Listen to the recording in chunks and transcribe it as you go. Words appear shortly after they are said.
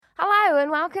and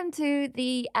welcome to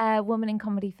the Women in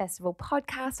Comedy Festival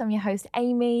podcast. I'm your host,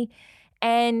 Amy.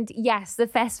 And yes, the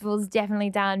festival's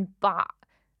definitely done, but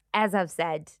as I've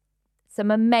said, some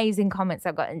amazing comments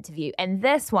I've got interviewed. And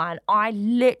this one, I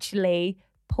literally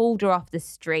pulled her off the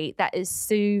street. That is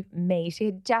Sue Me. She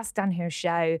had just done her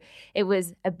show. It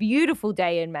was a beautiful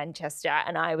day in Manchester.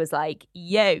 And I was like,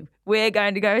 yo, we're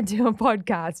going to go and do a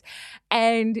podcast.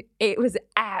 And it was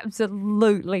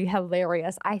absolutely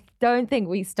hilarious. I don't think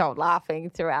we stopped laughing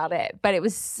throughout it, but it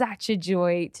was such a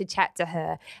joy to chat to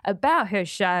her about her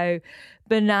show,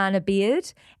 Banana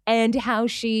Beard, and how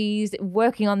she's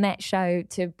working on that show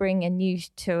to bring a new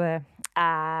tour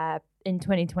in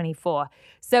 2024.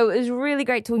 So it was really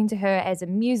great talking to her as a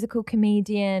musical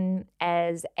comedian,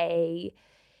 as a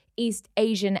East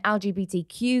Asian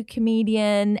LGBTQ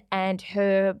comedian, and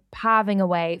her paving a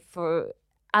way for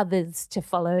others to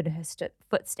follow in her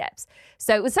footsteps.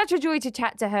 So it was such a joy to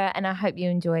chat to her, and I hope you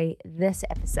enjoy this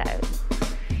episode.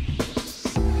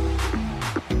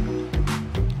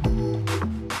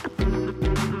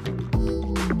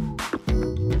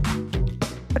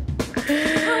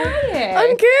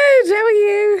 I'm good. How are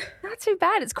you? Not too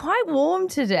bad. It's quite warm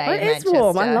today. Oh, it is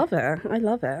warm. I love it. I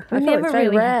love it. I feel it's very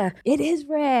rare. It is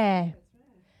rare.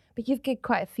 But you've gigged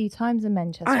quite a few times in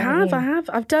Manchester. I have.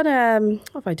 I've done.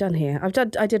 What have I done here?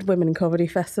 I did Women in Comedy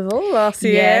Festival last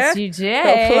year. Yes, you did.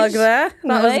 Little plug there.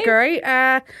 That Really? was great.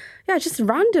 Yeah, just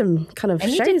random kind of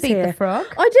And you shows did beat here. the frog.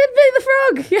 I did beat the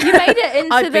frog. Yeah. You made it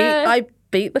into I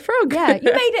beat the frog. Yeah,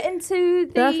 you made it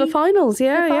into The finals.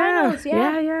 Yeah, finals,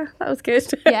 yeah. That was good.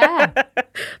 Yeah.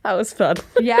 That was fun.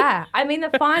 Yeah. I mean,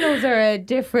 the finals are a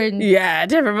different... Yeah,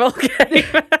 different ball game.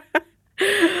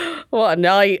 What a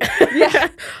night. Yeah.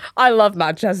 I love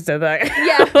Manchester though.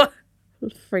 Yeah.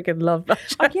 Freaking love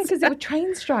Manchester. Oh, yeah, because there were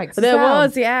train strikes as There well.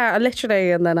 was, yeah,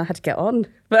 literally, and then I had to get on.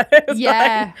 But it was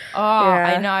Yeah. like,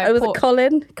 I know. I was at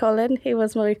Colin. He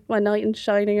was my knight in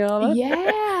shining armour.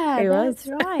 Yeah, He that's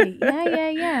was. right.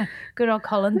 Yeah. Good old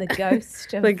Colin, the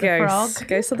ghost of the ghost. frog.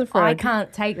 Ghost of the frog. I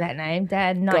can't take that name.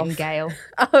 Dan Nightingale.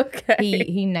 Okay.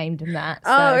 He named him that.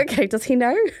 So. Oh, okay. Does he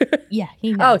know? Yeah,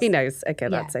 he knows. Oh, he knows. Okay,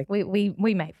 Yeah, that's it.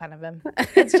 we make fun of him.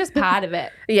 It's just part of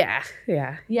it. Yeah.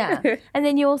 Yeah. And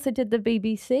then you also did the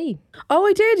BBC. Oh,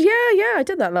 I did. Yeah. I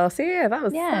did that last year. That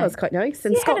was quite nice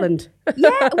in Yeah. Scotland.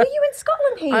 Yeah, were you in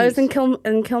Scotland, Heath? I was in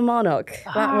Kilmarnock.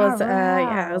 That was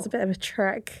wow. it was a bit of a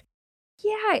trek.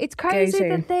 Yeah, it's crazy to.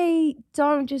 that they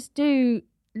don't just do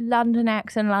London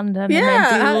acts in London and Yeah,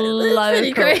 then do that's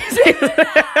pretty local.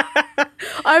 crazy.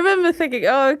 I remember thinking,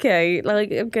 oh, okay, like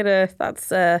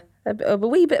that's a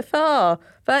wee bit far,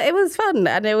 but it was fun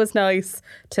and it was nice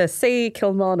to see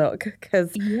Kilmarnock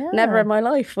because never in my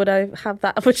life would I have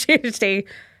that opportunity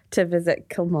to visit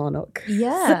Kilmarnock.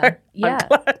 Yeah, So yeah. I'm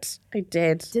glad I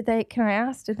did. Can I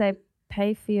ask, did they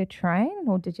pay for your train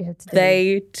or did you have to do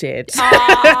They did.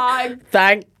 Oh,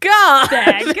 Thank God.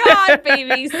 thank God,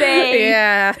 BBC.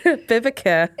 Yeah,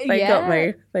 Vivica. They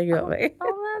got me.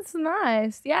 Oh, that's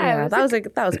nice. Yeah, Yeah, that was a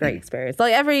great experience.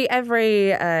 Like every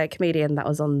comedian that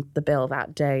was on the bill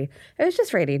that day, it was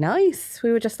just really nice.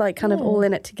 We were just like kind of all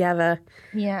in it together,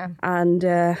 yeah.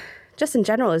 and just in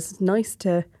general, it's nice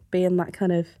to be in that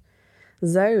kind of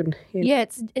zone. Yeah,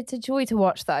 it's a joy to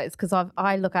watch those because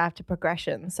I look after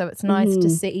progression, so it's nice to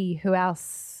see who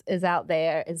else is out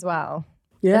there as well.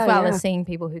 Yeah, as well yeah. as seeing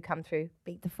people who come through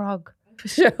Beat the Frog, For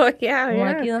sure. Yeah,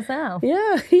 like yourself,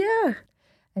 yeah.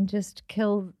 and just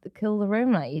kill the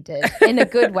room like you did in a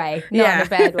good way, not in a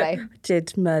bad way.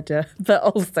 Did murder, but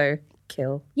also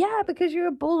kill. Yeah, because you're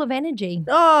a ball of energy.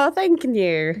 Oh, thank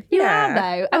you. You yeah. are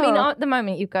though. I mean, Oh. at the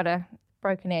moment you've got a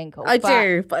broken ankle. I but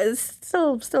do, but it's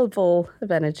still a ball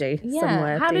of energy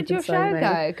somewhere. How did deep your inside show me.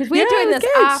 go? Because we're Yeah, doing it was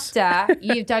this good. after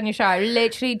you've done your show. I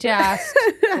literally just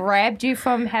grabbed you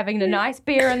from having a nice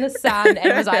beer in the sun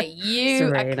and was like, "You It's a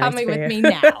are really coming nice with beer. me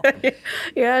now."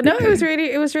 Yeah, no, it was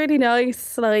really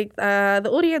nice. Like the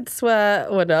audience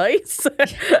were nice.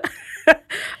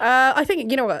 I think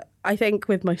you know what. I think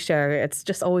with my show, it's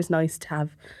just always nice to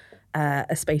have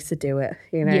a space to do it.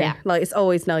 You know, Yeah. like it's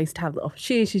always nice to have the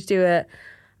opportunity to do it.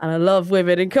 And I love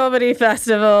Women in Comedy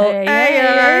Festival. Hey,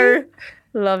 Ayo.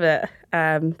 Love it.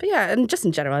 But yeah, and just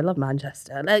in general, I love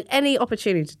Manchester. Like any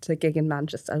opportunity to gig in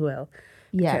Manchester, I will.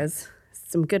 Yeah. Because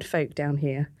some good folk down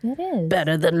here. It is.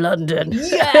 Better than London.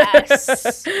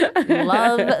 Yes.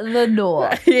 Love the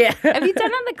North. Yeah. Have you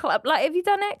done other club? Like, have you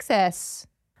done Excess?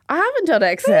 I haven't done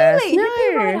excess. Really? No.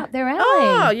 It'd be right up their alley.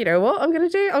 Oh, you know what I'm going to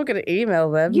do? I'm going to email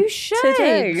them. You should.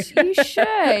 Today. You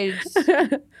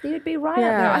should. You'd be right up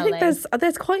their Yeah, alley. I think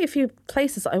there's quite a few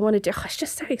places that I want to do. Oh, it's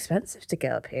just so expensive to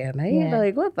get up here, mate. Yeah.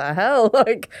 Like, what the hell?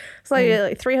 Like, it's like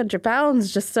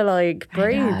 £300 just to like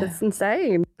breathe. know. It's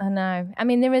insane. I know. I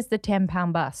mean, there is the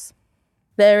 £10 bus.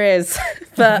 There is,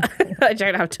 but I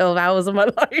don't have 12 hours of my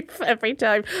life every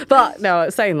time. But no,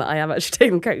 I'm saying that I am actually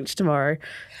taking the coach tomorrow.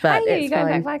 But Are you it's going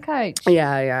fine. back by coach?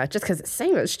 Yeah, just because it's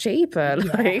so much cheaper.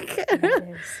 Like,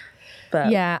 but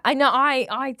Yeah, I know.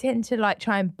 I tend to like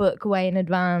try and book way in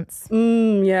advance.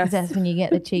 yes. That's when you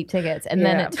get the cheap tickets, and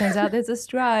then Yeah. it turns out there's a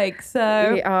strike. So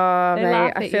Oh, they mate,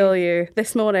 laugh I at feel you.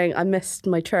 This morning I missed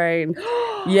my train.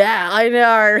 Yeah, I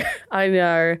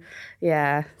know.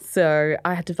 Yeah, so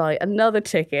I had to buy another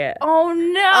ticket. oh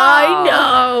no, I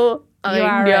know.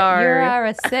 You are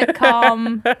a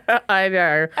sitcom. I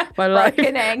know. My life.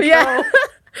 Broken ankle. Yeah.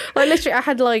 Like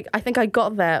literally, I think I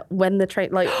got there when the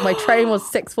train, like my train was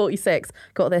 6:46.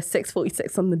 Got there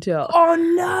 6:46 on the dot. Oh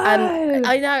no! And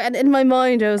I know, and in my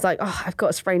mind, I was like, "Oh, I've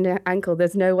got a sprained ankle.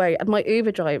 There's no way." And my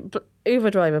Uber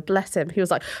driver, bless him, he was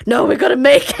like, "No, we're gonna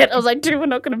make it." I was like, "Dude, we're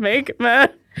not gonna make it, man."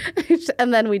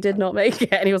 And then we did not make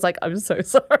it, and he was like, "I'm so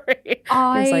sorry."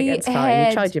 I was like, "It's fine.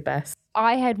 You tried your best."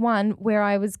 I had one where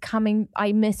I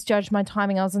misjudged my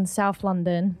timing. I was in South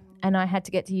London and I had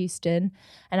to get to Euston,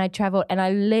 and I travelled, and I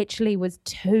literally was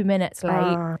 2 minutes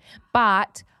late.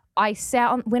 But I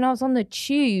sat when I was on the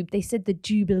tube, they said the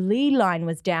Jubilee line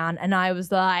was down, and I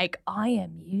was like, I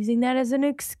am using that as an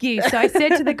excuse. So I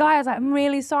said to the guy, I was like, I'm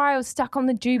really sorry, I was stuck on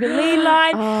the Jubilee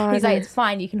line. He's like, it's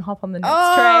fine, you can hop on the next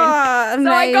train. Amazing.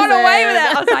 So I got away with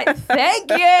it. I was like,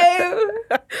 thank you.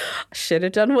 Should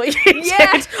have done what you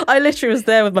did. I literally was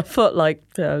there with my foot like,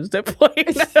 there's no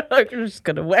point. I'm just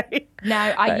gonna wait. No,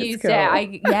 I That's used cool. it.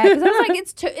 Because I was like,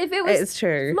 if it was It's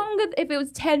true. longer, if it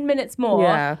was 10 minutes more,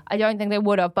 Yeah. I don't think they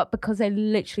would have. But because they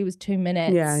literally was 2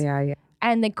 minutes. Yeah.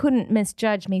 And they couldn't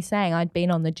misjudge me saying I'd been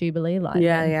on the Jubilee line.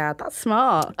 Yeah. That's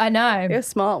smart. I know. You're a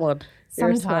smart one.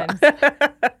 You're Sometimes. smart.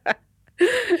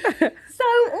 So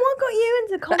what got you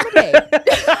into comedy?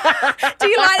 Do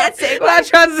you like that segue? That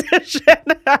transition.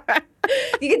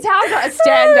 You can tell I'm not a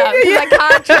stand-up because I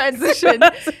can't transition.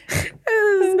 It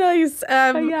was nice.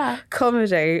 yeah.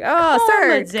 Comedy.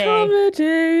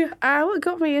 Comedy. What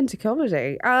got me into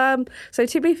comedy? So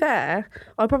to be fair,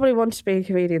 I probably wanted to be a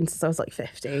comedian since I was like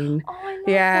 15. Oh, I love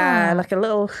Yeah,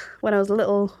 that. when I was a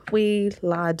little wee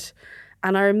lad.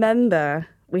 And I remember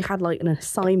we had like an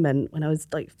assignment when I was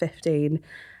like 15,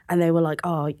 and they were like,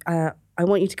 I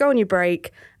want you to go on your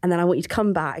break, and then I want you to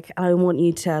come back, and I want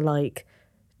you to like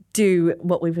do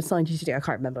what we've assigned you to do. I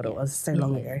can't remember what it was, so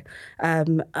long ago.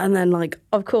 And then like,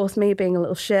 of course, me being a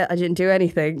little shit, I didn't do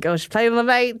anything. I was just playing with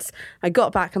my mates. I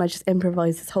got back and I just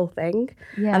improvised this whole thing.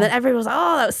 Yeah. And then everyone was like,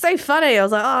 oh, that was so funny. I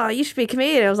was like, oh, you should be a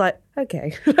comedian. I was like,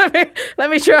 okay, let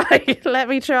me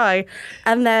try.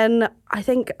 And then I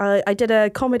think I did a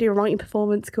comedy writing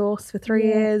performance course for 3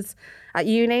 years at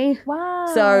uni.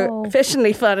 Wow. So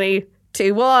efficiently funny.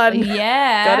 2-1.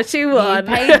 Yeah. Got a 2-1. You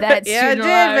paid that Yeah, I student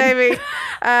loan. did, baby.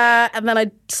 And then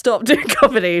I stopped doing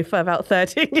comedy for about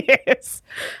 13 years.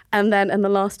 And then in the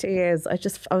last 2 years, I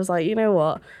was like, you know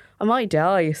what? I might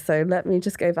die, so let me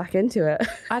just go back into it.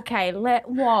 Okay,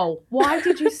 why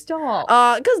did you stop?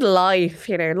 Because life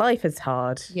is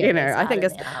hard. Yeah, it's I think hard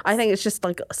it's in the house. I think it's just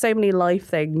like so many life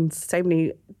things, so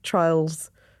many trials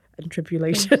and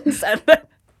tribulations, and then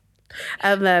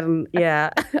and then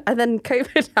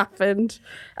COVID happened,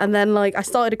 and then like I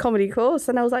started a comedy course,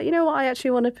 and I was like, you know what, I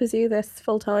actually want to pursue this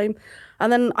full time,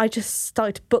 and then I just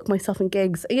started to book myself in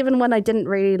gigs, even when I didn't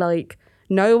really like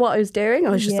know what I was doing.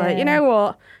 I was just like, you know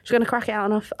what, I'm just gonna crack it out,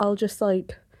 and I'll just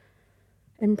like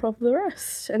improv the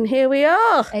rest, and here we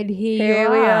are. And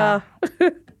Here we are.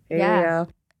 Here we are.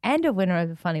 And a winner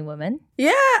of a Funny Woman. Yeah.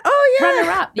 Oh, yeah.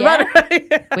 Runner-up, yeah. Runner-up.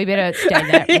 We better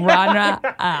stay there. Runner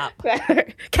up.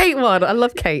 Kate won. I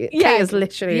love Kate. Yeah. Kate is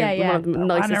literally one of the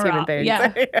nicest human Runner-up, beings.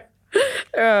 yeah.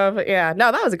 But yeah,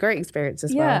 no, that was a great experience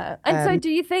as well. Yeah. And so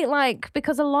do you think like,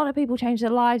 because a lot of people changed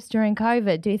their lives during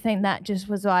COVID, do you think that just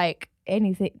was like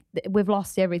anything, we've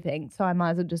lost everything, so I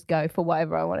might as well just go for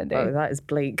whatever I want to do? Oh, that is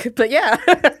bleak. But yeah.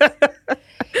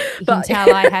 You can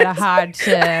tell I had a hard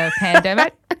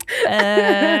pandemic.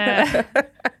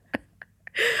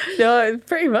 No, it's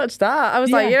pretty much that. I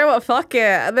was like, you know what, fuck it.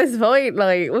 At this point,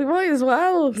 like, we might as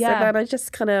well. Yeah. So then I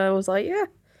just kind of was like, yeah.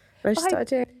 I just started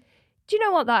doing. Do you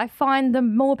know what, that I find the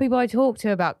more people I talk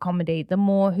to about comedy, the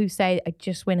more who say I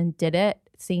just went and did it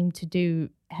seem to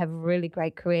have really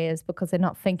great careers because they're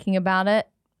not thinking about it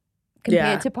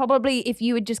compared to probably if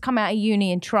you had just come out of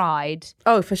uni and tried.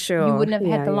 Oh, for sure. You wouldn't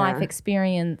have had the life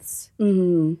experience.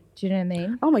 Mm-hmm. Do you know what I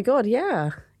mean? Oh my God,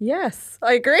 yeah. Yes,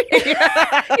 I agree. You're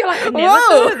like, I never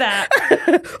thought of that.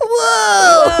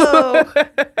 Whoa!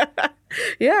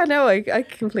 Yeah, no, I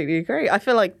completely agree. I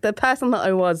feel like the person that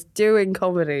I was doing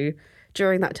comedy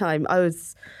during that time, am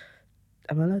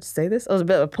I allowed to say this? I was a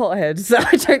bit of a pothead, so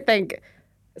I don't think...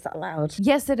 Is that allowed?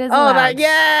 Yes, it is allowed.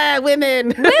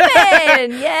 Women!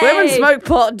 Yay! Women smoke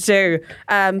pot too.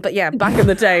 But yeah, back in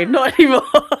the day, not anymore.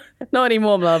 Not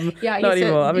anymore, Mum. Yeah, not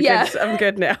anymore. I'm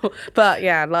good now. But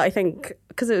yeah, like I think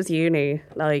because it was uni,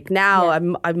 like now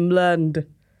I'm learned.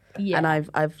 Yeah. And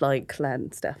I've like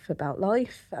learned stuff about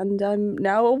life, and I'm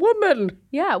now a woman.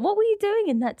 Yeah. What were you doing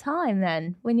in that time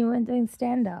then, when you weren't doing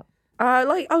stand up?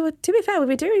 To be fair, we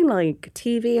were doing like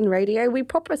TV and radio. We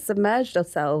proper submerged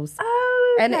ourselves.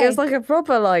 Oh, okay. And it was like a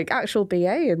proper like actual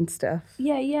BA and stuff.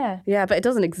 Yeah, yeah. Yeah, but it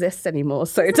doesn't exist anymore,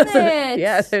 so it doesn't.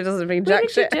 Yeah, so it doesn't mean jack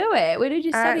shit. Where did you do it? Where did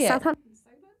you study it? Southampton.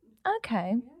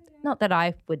 Okay. Not that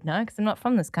I would know because I'm not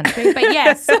from this country, but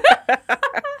yes.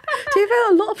 Do you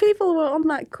feel a lot of people were on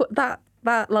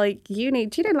that like uni?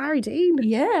 Do you know Larry Dean?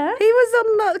 Yeah. He was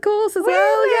on that course as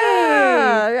well.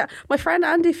 Really? Yeah. My friend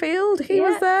Andy Field, he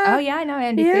was there. Oh yeah, I know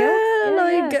Andy Field.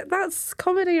 Yeah, that's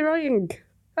comedy writing.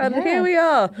 And here we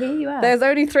are. Here you are. There's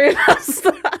only 3 of us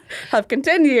that have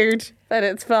continued, and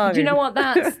it's fine. Do you know what?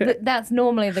 That's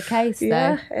normally the case, though.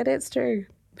 Yeah, it is true.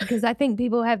 Because I think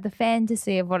people have the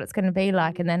fantasy of what it's going to be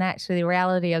like, and then actually the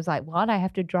reality is like, what? I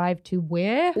have to drive to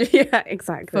where? Yeah,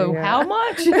 exactly. For how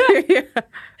much? Yeah.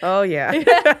 Oh, yeah.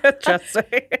 Trust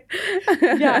me.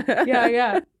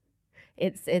 Yeah.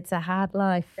 It's a hard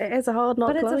life. It is a hard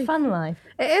life. But it's a fun life.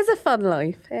 It is a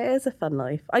fun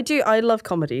life. I love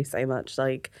comedy so much.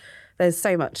 Like, there's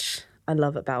so much I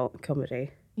love about comedy.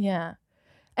 Yeah.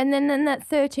 And then in that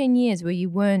 13 years where you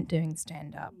weren't doing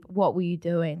stand-up, what were you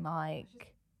doing? Like...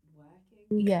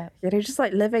 Yeah. Just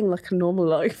like living like a normal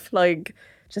life, like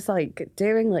just like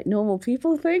doing like normal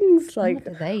people things. Like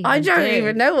I don't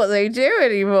even know what they do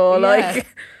anymore. Yeah.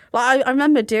 Like I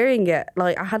remember doing it.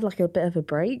 Like I had like a bit of a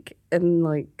break, and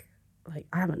like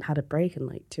I haven't had a break in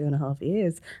like 2.5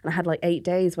 years, and I had like 8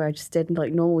 days where I just did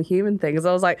like normal human things.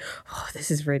 I was like, oh,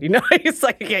 this is really nice.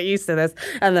 Like I get used to this,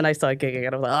 and then I started gigging,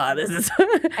 and I'm like, oh, this is.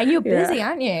 And you're busy,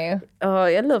 aren't you? Oh,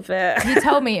 I love it. You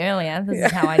told me earlier. This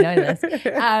is how I know this.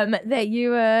 That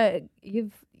you're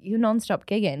nonstop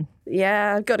gigging.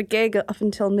 Yeah, I've got a gig up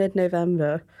until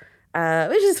mid-November,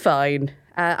 which is fine.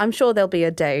 I'm sure there'll be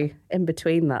a day in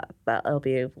between that I'll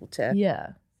be able to. Yeah.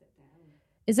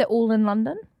 Is it all in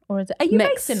London? Or are you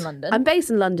based in London? I'm based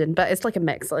in London, but it's like a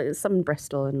mix. Like some in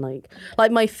Bristol and like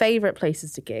my favourite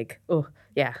places to gig. Oh,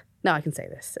 yeah. No, I can say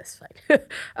this. It's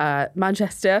fine.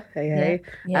 Manchester,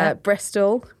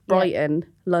 Bristol, Brighton,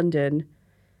 London.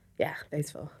 Yeah,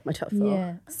 those 4. My top 4.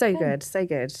 Yeah. So good.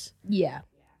 Yeah.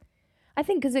 I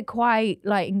think because it's quite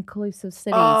like inclusive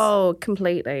cities. Oh,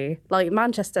 completely. Like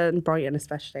Manchester and Brighton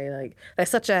especially. Like they're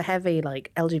such a heavy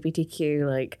like LGBTQ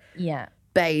like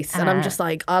base, and I'm just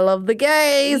like, I love the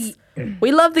gays.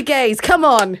 We love the gays. Come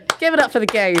on, give it up for the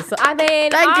gays. I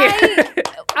mean, thank you.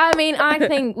 I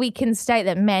think we can state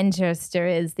that Manchester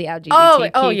is the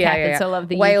LGBTQ capital of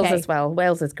the Wales UK as well.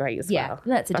 Wales is great as well. Yeah,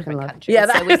 that's a different country. Yeah,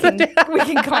 so we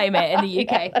can claim it in the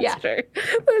UK. Yeah,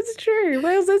 that's true.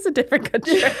 Wales is a different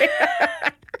country.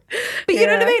 But you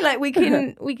know what I mean? Like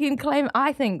we can claim.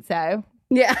 I think so.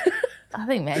 Yeah. I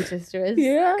think Manchester is.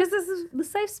 Yeah. Because this is the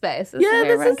safe space. This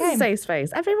is a safe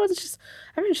space. Everyone's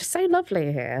just so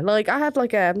lovely here. Like I had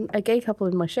like a gay couple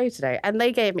in my show today, and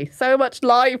they gave me so much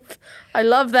life. I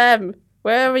love them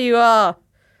wherever you are.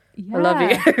 Yeah. I love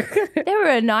you. They were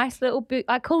a nice little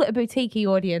I call it a boutique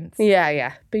audience.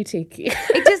 Yeah, boutique.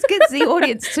 It just gives the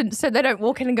audience so they don't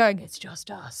walk in and going, it's just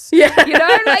us. Yeah. You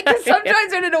know, like cause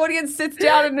sometimes when an audience sits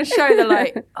down in the show, they're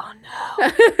like, oh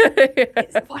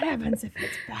no, what happens if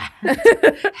it's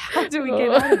bad? How do we get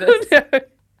out of this? No.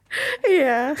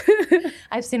 Yeah.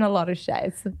 I've seen a lot of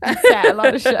shows. A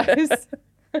lot of shows.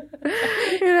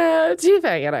 Yeah, to be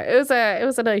fair, it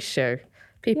was a nice show.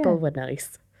 People were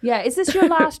nice. Yeah, is this your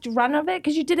last run of it?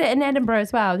 Because you did it in Edinburgh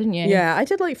as well, didn't you? Yeah, I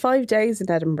did like 5 days in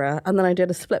Edinburgh, and then I did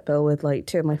a split bill with like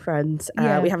 2 of my friends. We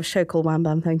have a show called Wham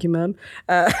Bam Thank You Mum,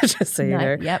 just so you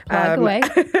know. Yeah, plug away.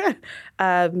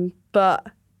 But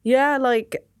yeah,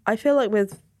 like I feel like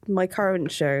with my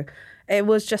current show, it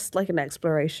was just like an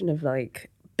exploration of like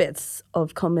bits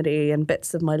of comedy and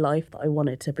bits of my life that I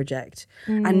wanted to project.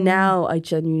 And now I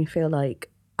genuinely feel like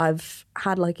I've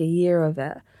had like a year of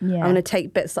it. Yeah. I'm going to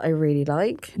take bits that I really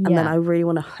like, and then I really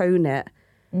want to hone it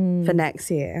for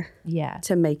next year. Yeah.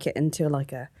 To make it into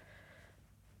like a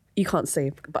you can't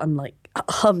see, but I'm like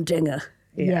a humdinger.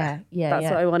 Yeah. That's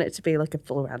what I want it to be, like a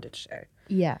full-rounded show.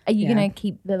 Yeah. Are you going to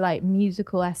keep the like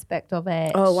musical aspect of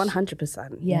it? Oh,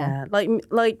 100%. Yeah.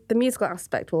 Like the musical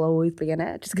aspect will always be in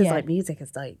it, just because like music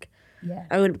is like,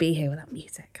 I wouldn't be here without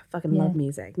music. I fucking love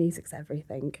music. Music's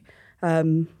everything.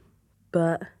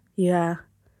 But yeah,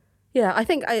 I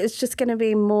think it's just going to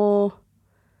be more,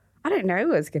 I don't know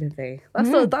what it's going to be.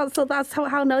 That's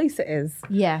how nice it is.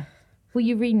 Yeah. Will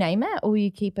you rename it or will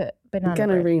you keep it Banana I'm going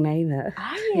to Bread? rename it.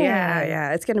 Oh,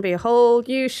 Yeah. It's going to be a whole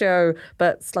new show,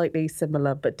 but slightly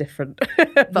similar, but different,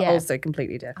 but also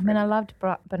completely different. I mean, I loved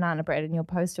Banana Bread and your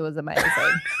poster was amazing.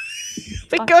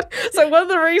 Because so one of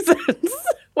the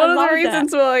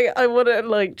reasons why I want to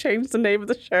like change the name of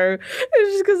the show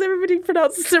is just because everybody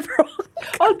pronounces it wrong.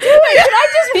 Oh, do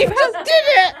it! You just did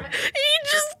it. You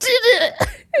just did it.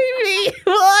 Amy,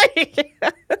 why?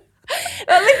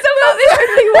 At least I'm not the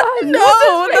only one.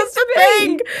 No, that's the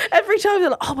thing. Every time they're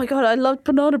like, oh my God, I love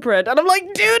banana bread. And I'm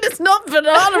like, dude, it's not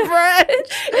banana bread.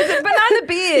 Is it banana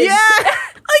beard? Yeah,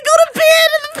 I got a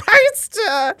beard in the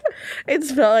poster.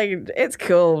 It's fine. It's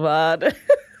cool, man.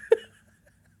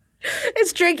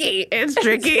 It's tricky.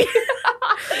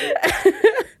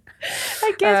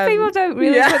 I guess people don't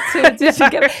really put two and two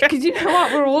together. Because you know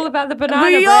what? We're all about the banana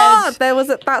bread. Are.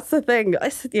 That's the thing.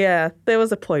 There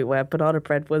was a point where banana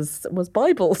bread was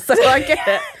Bible. So I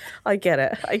get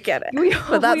it. We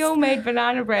all made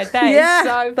banana bread. That is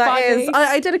so funny.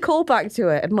 I did a callback to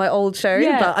it in my old show,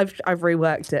 but I've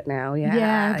reworked it now.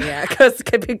 Yeah. Because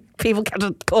people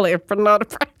kept calling it banana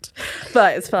bread.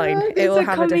 But it's fine. It will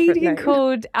have a different name. There's a comedian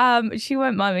called, she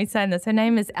won't mind me saying this, her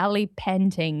name is Ellie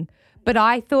Penting. But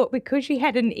I thought because she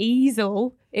had an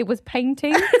easel, it was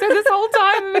painting. So this whole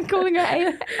time I've been calling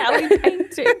her Ellie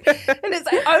Painting. And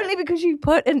it's like only because you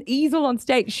put an easel on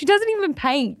stage. She doesn't even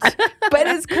paint. But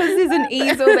it's because there's an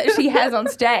easel that she has on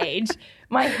stage.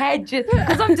 My head just,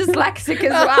 because I'm dyslexic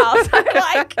as well. So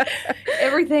like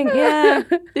everything, Then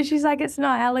she's like, it's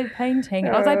not Ellie Painting.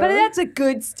 And I was like, but that's a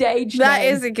good stage name. That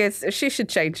is a good, she should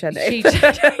change her name.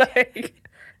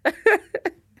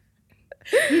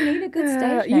 You need a good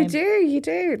stage name. You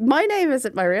do. My name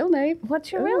isn't my real name.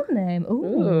 What's your real name?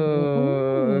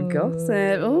 Ooh,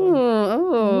 gossip.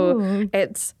 Ooh.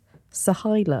 It's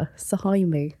Sahila.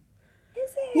 Sahimi. Is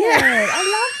it? Yeah. I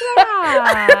love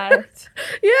that.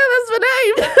 Yeah, that's my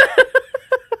name.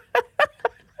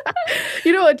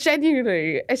 You know what?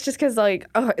 Genuinely, it's just because like,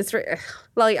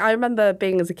 like I remember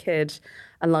being as a kid.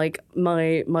 And like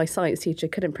my science teacher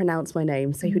couldn't pronounce my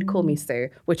name, so he would call me Sue,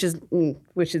 which is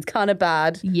kind of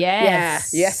bad.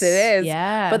 Yes. Yes, it is.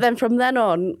 Yeah. But then from then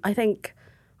on, I think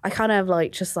I kind of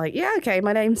like just like, okay,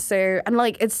 my name's Sue, and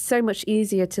like it's so much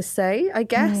easier to say, I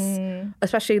guess,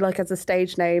 especially like as a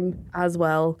stage name as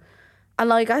well. And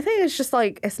like I think it's just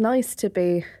like it's nice to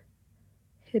be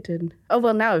hidden. Oh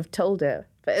well, now I've told it,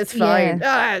 but it's fine.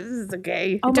 This is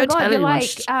okay. Oh Don't my God, tell you're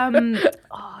anyone.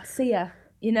 like Sia.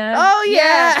 You know? Oh,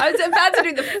 yeah. I was about to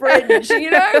do the fringe, you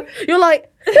know? You're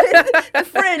like... the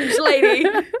fringe lady.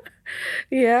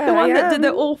 Yeah. The one that did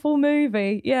the awful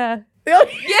movie. Yeah. Oh,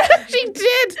 yeah, she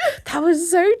did. That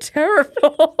was so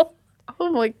terrible.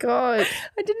 Oh, my God.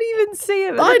 I didn't even see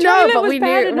it. I know, but we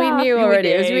knew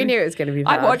already. We knew it was going to be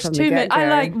bad. I watched 2 minutes.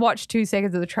 I watched 2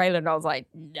 seconds of the trailer and I was like,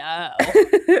 no.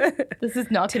 This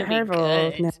is not going to be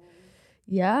good. No.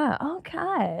 Yeah,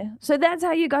 okay. So that's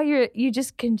how you got you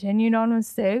just continued on with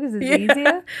Sue because it's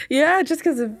easier? Yeah, just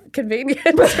because of convenience,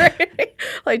 really.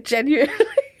 Like, genuinely.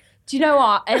 Do you know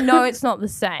what? And no, it's not the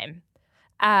same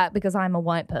because I'm a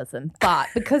white person. But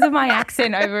because of my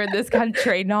accent over in this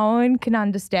country, no one can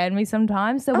understand me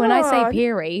sometimes. So when I say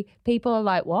Perry, people are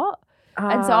like, what?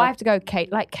 And so I have to go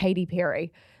Katy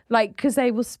Perry. Like, because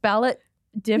they will spell it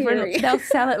different. They'll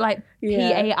sell it like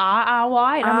Parry. And I'm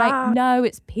like, no,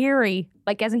 it's Perry.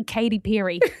 Like as in Katy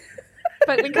Perry.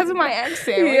 But because of my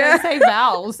accent, we don't say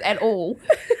vowels at all.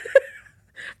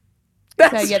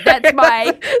 That's your 2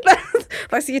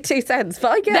 cents.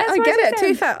 But I get it.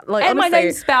 2 cents. Like, and honestly, my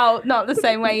name's spelled not the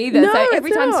same way either. No, so every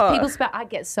time not. people spell, I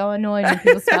get so annoyed when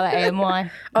people spell it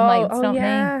AMY. I'm like, it's not me.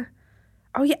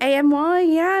 Oh yeah,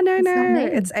 AMY. Yeah, no.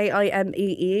 It's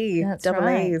AIMEE. That's double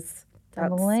right. A's.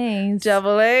 Double A's.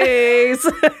 Double A's. I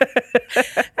love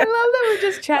that we're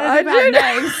just chatting about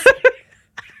names.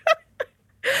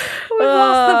 We've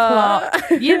lost the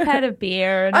plot. You've had a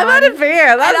beer. And I've had a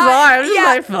beer. That's why. I'm just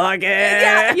like, fuck it.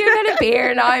 Yeah, you've had a beer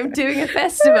and I'm doing a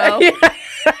festival. Yeah,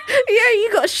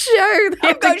 you got a show that you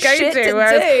have to go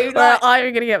to where I'm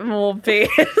going to get more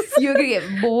beers. You're going to get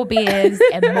more beers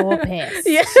and more piss.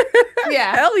 Yeah.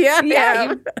 Hell yeah.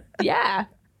 Yeah.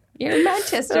 You're in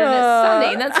Manchester and it's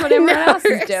sunny. That's what everyone else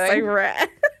is doing. So rare.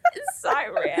 So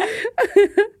rare.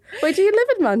 Wait, do you live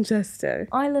in Manchester?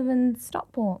 I live in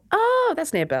Stockport. Oh,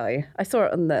 that's nearby. I saw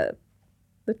it on the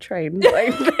train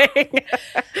thing.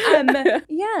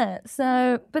 Yeah.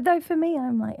 So, but though for me,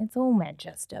 I'm like, it's all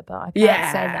Manchester, but I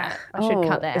can't say that. I should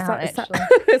cut that out.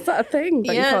 Is that a thing?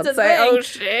 That Yeah, you can't it's a say. thing. Oh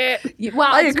shit!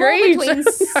 Well, I it's agreed.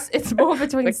 it's more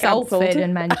between We're Salford cancelled.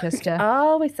 and Manchester.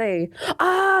 Oh, I see.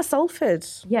 Salford.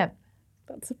 Yeah.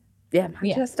 That's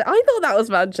Manchester. I thought that was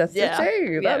Manchester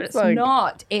too. Yeah, That's it's like,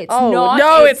 not. It's oh, not.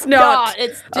 no, it's not.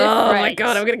 It's different. oh my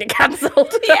god, I'm gonna get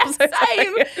cancelled. Yeah,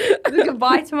 same.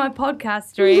 Goodbye to my podcast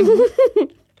stream.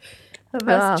 Of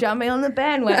us jumping on the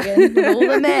bandwagon with all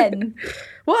the men.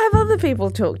 What have other people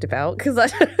talked about? Because I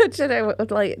don't know,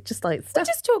 just We stuff.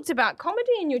 just talked about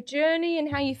comedy and your journey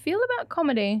and how you feel about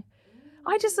comedy.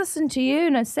 I just listened to you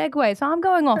in a segue, so I'm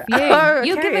going off you. Oh,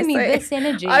 You're okay, giving me so this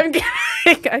energy. I'm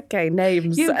giving okay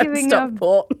names. You're and giving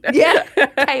Stockport. yeah,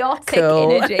 chaotic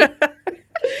Cool. energy.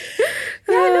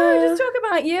 Yeah, no, just talk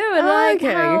about you and like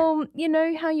Okay. how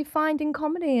how you're finding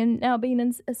comedy and now being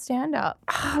a stand-up.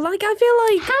 I feel like How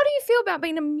do you feel about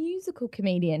being a musical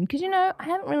comedian? Because I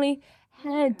haven't really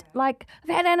had I've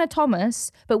had Anna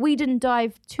Thomas, but we didn't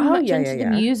dive too much into the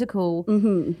musical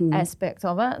aspect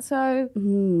of it. So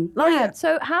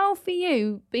so how for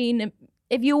you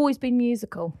have you always been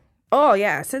musical? Oh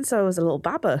yeah, since I was a little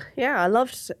babber. Yeah, I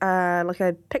loved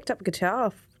I picked up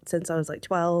guitar since I was like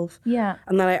 12. Yeah.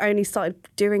 And then I only started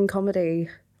doing comedy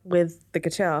with the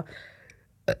guitar.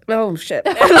 Oh shit.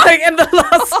 Like in the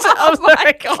last Oh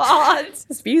my god.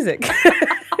 It's music.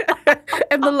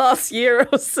 In the last year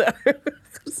or so.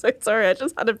 I'm so sorry, I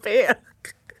just had a beer.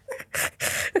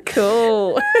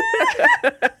 Cool.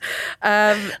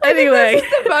 Anyway. This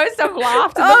is the most I've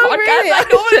laughed in the Oh, podcast. really? I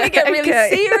normally get really Okay.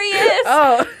 serious.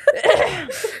 Oh.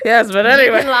 Yes, but You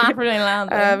anyway. can laugh really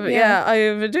loudly. Yeah,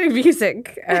 I've been doing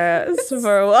music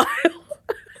for a while.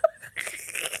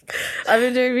 I've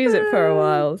been doing music for a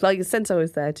while, since I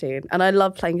was 13, and I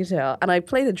love playing guitar, and I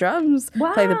play the drums,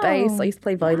 play the bass. I used to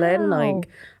play violin. Wow.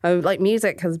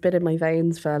 Music has been in my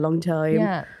veins for a long time.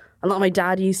 Yeah. And my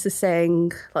dad used to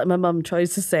sing, my mum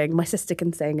tries to sing, my sister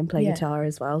can sing and play guitar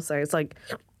as well. So it's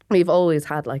we've always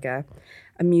had a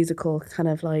musical kind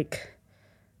of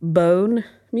bone,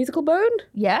 musical bone,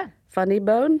 Yeah. funny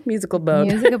bone, musical bone,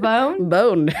 Music a bone.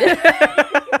 bone.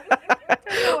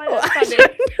 I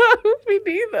don't know, me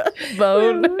neither.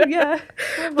 Bone. Yeah.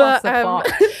 But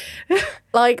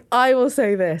I will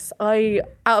say this: out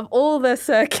of all the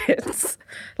circuits,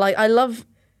 I love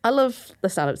the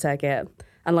stand-up circuit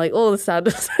and all the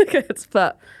stand-up circuits,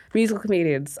 but musical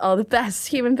comedians are the best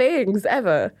human beings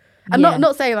ever. I'm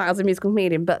not saying that as a musical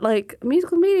comedian, but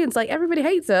musical comedians, everybody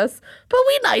hates us, but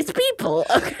we're nice people.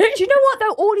 Okay. Do you know what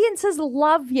though? Audiences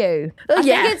love you. I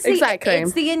think exactly.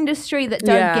 It's the industry that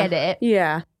don't get it.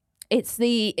 Yeah. It's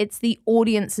the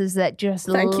audiences that just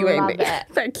Thank you, love Amy. it.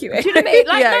 Thank you, Amy. Do you know what I mean?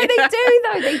 No, they do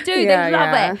though. They do. Yeah, they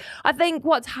love yeah. it. I think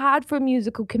what's hard for a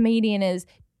musical comedian is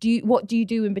what do you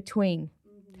do in between?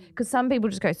 Because some people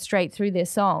just go straight through their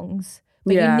songs,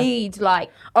 but you need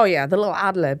oh yeah, the little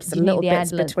ad libs and little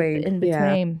bits between. in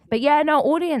between. But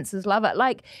audiences love it.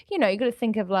 You got to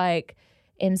think of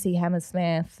MC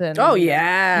Hammersmith and Oh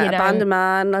yeah,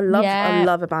 Abandoman. I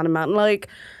love Abandoman.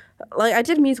 I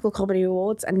did musical comedy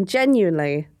awards, and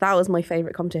genuinely, that was my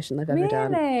favorite competition I've ever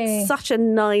done. Really? Such a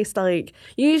nice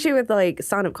usually with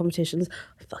stand-up competitions,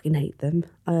 I fucking hate them.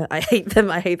 I hate them.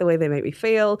 I hate the way they make me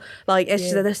feel. It's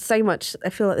just, there's so much.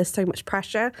 I feel there's so much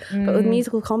pressure. But with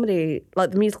musical comedy, the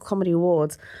musical comedy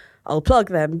awards, I'll plug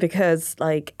them because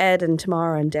Ed and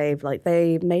Tamara and Dave,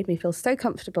 they made me feel so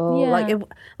comfortable. Yeah.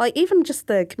 Even just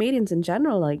the comedians in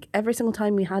general, every single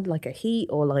time we had a heat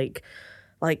or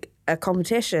a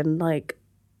competition,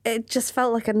 it just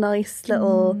felt like a nice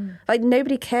little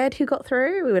nobody cared who got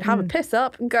through. We would have a piss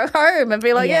up and go home and be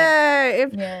yay.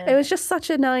 It was just such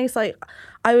a nice I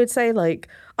would say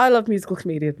I love musical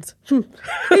comedians.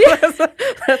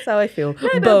 That's how I feel.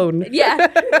 Bone. Yeah.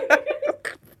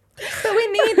 But we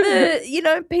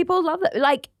need people love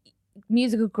it.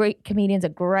 Musical comedians are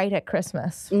great at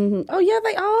Christmas. Mm-hmm. Oh yeah,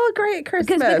 they are great at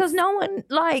Christmas. Because no one,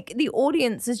 the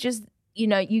audience is just,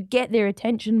 you get their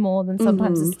attention more than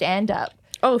sometimes a stand-up.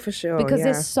 Oh, for sure. Because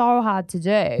they're so hard to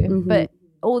do. But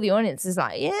all the audience is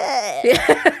music.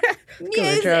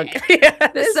 Drunk. Yeah,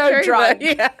 They're so true, drunk. though.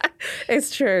 Yeah,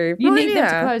 it's true. You need them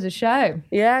to close a show.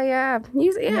 Yeah.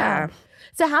 Music, yeah.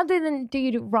 So how do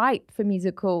you write for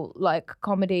musical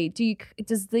comedy?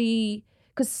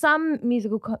 Because some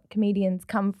musical comedians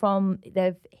come from,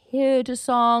 they've heard a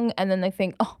song and then they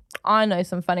think, oh, I know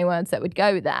some funny words that would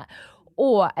go with that.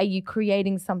 Or are you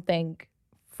creating something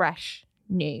fresh,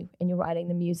 new and you're writing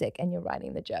the music and you're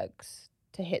writing the jokes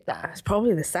to hit that? It's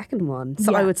probably the second one.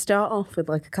 So Yeah. I would start off with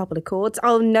like a couple of chords.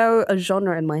 I'll know a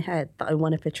genre in my head that I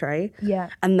want to portray. Yeah.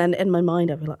 And then in my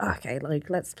mind, I'll be like, okay, like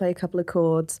let's play a couple of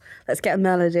chords. Let's get a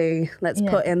melody. Let's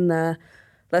put in the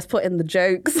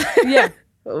jokes. Yeah.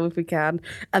 If we can.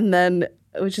 And then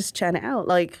we just churn it out.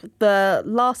 Like the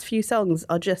last few songs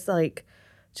are just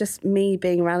me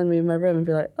being randomly in my room and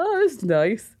be like, oh, this is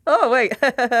nice. Oh, wait.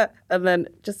 And then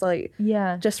just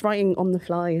writing on the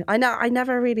fly. I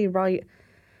never really write.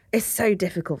 It's so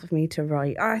difficult for me to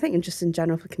write. I think just in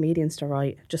general for comedians to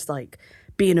write, just like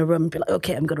be in a room and be like,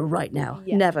 okay, I'm going to write now.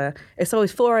 Yeah. Never. It's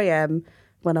always 4 a.m.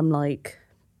 when I'm like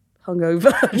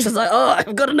hungover. Just like, oh,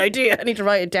 I've got an idea. I need to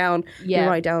write it down. Yeah. You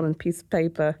write down on a piece of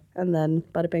paper and then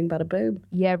bada bing, bada boom.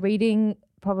 Yeah, reading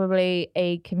probably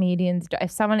a comedian's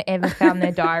if someone ever found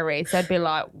their diaries, they'd be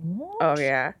like, what? Oh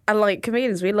yeah. And like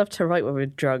comedians, we love to write when we're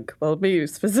drunk. Well, me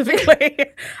specifically.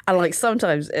 And like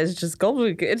sometimes it's just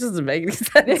gobbledygook. It doesn't make any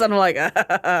sense. And I'm like,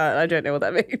 I don't know what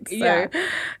that means. So,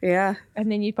 yeah.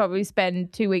 And then you probably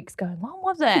spend 2 weeks going, what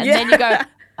was it? And then you go,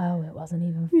 oh, it wasn't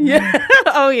even funny. Yeah.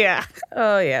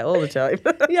 Oh yeah, all the time.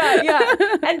 Yeah.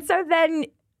 And so then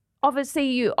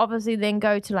you then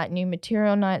go to like new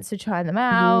material nights to try them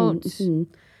out. Mm-hmm.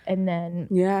 And then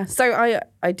so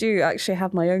I do actually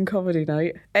have my own comedy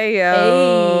night.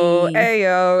 Ayo.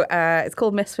 It's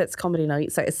called Misfits Comedy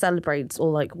Night. So it celebrates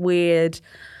all like weird,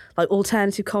 like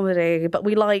alternative comedy, but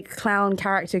we like clown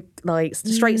character, like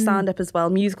straight stand up as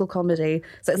well, musical comedy.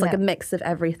 So it's like a mix of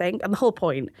everything. And the whole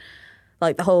point,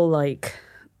 like the whole like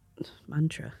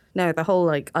mantra, no, the whole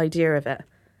like idea of it.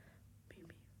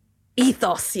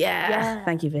 Ethos, yeah.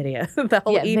 Thank you, Vidya. The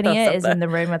whole ethos. Vidya is in the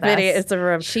room with us. Vidya is the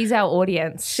room. She's our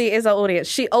audience. She is our audience.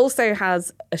 She also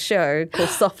has a show called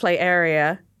Soft Play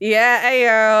Area. Yeah,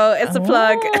 ayo, it's a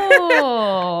plug.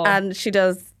 And she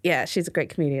does, she's a great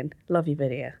comedian. Love you,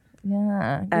 Vidya.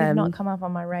 Yeah, you've not come up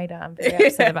on my radar. I'm very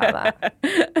upset about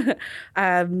that.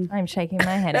 I'm shaking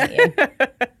my head at you.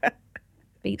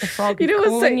 Beat the frog.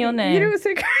 Calling your name. You know what's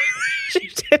so crazy? She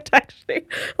did actually.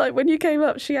 Like when you came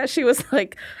up, she actually was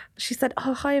like, she said,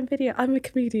 oh, hi, I'm Vidya. I'm a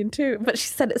comedian too. But she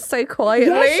said it so quietly.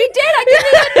 Yeah, she did. I didn't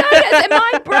even notice. And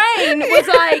my brain was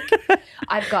like,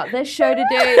 I've got this show to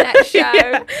do, that show.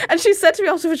 Yeah. And she said to me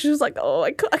afterwards, she was like, oh,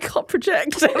 I can't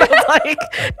project. And I was like,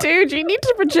 dude, you need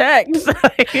to project.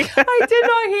 I did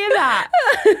not hear that.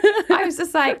 I was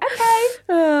just like, okay.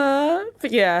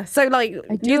 But yeah, so like.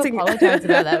 I do apologize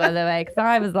about that, by the way, because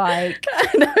I was like,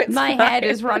 no, my head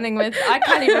is running with, I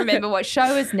can't even remember what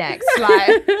show is next.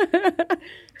 Like.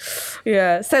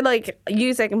 Yeah, so like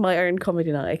using my own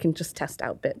comedy night, I can just test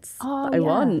out bits that I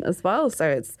want as well. So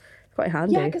it's quite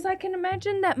handy. Yeah, because I can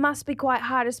imagine that must be quite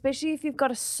hard, especially if you've got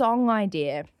a song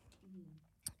idea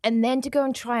and then to go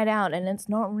and try it out and it's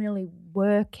not really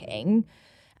working.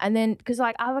 And then, because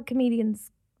like other comedians,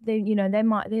 their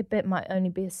bit might only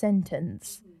be a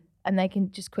sentence and they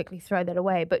can just quickly throw that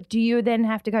away. But do you then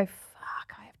have to go,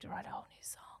 fuck, I have to write a whole new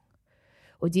song?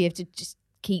 Or do you have to just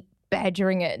keep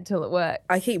badgering it until it works?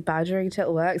 I keep badgering until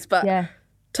it works, but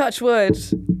touch wood.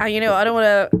 And I don't want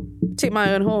to toot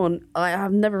my own horn. I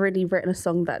have never really written a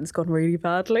song that has gone really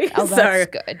badly. Oh,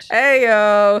 that's good. Hey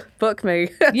yo, book me.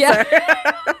 Yeah.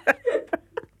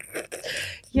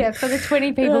 Yeah, for the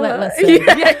 20 people that listen.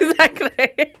 Yeah,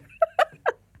 exactly.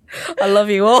 I love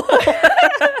you all.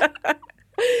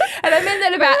 And I meant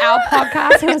that about our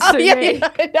podcast.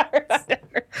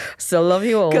 I still love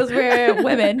you all. Because we're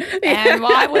women. And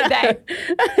why would they?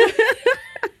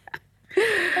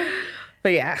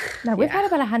 But yeah. No, we've had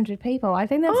about 100 people. I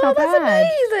think that's not bad. That's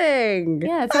amazing.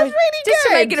 Yeah, that's really good. Just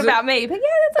to make it about me. But yeah,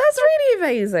 that's really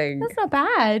amazing. That's not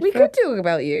bad. We could talk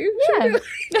about you. Yeah.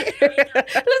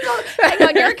 Hang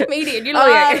on, you're a comedian. You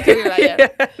love talking about you.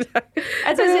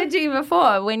 As I said to you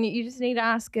before, when you just need to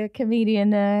ask a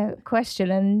comedian a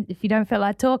question, and if you don't feel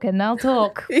like talking, they'll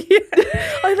talk. Yeah.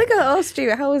 I think I asked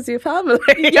you, how was your family?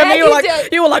 Yeah, and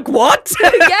you were like, what?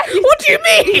 Yeah, what do you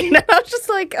mean? And I was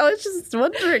just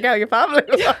wondering how your family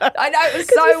was. I know, it was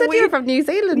so weird. You were from New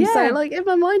Zealand, so like in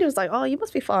my mind it was like, oh, you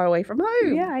must be far away from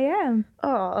home. Yeah, I am.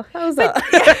 Oh, how was that?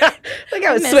 I think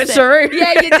I would switch the room.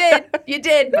 Yeah, you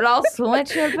did, but I'll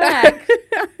switch it back.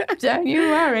 Don't you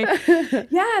worry.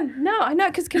 Yeah, no, I know,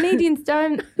 because comedians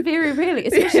don't very rarely,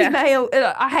 especially male,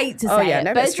 I hate to say it,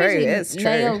 but especially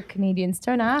male comedians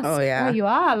don't ask how you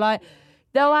are. Like,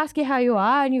 they'll ask you how you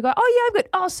are, and you go, oh, yeah, I'm good.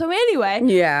 Oh, so anyway.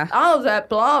 Yeah. I was at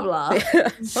blah, blah.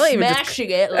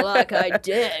 Smashing it like I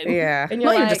did. Yeah. And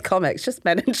you're not even just comics, just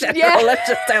men in general. Yeah. Let's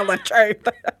just tell the truth.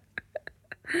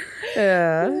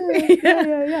 Yeah,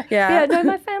 no,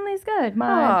 my family's good.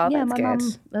 My mum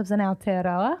lives in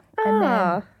Aotearoa. And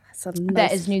then That's a nice...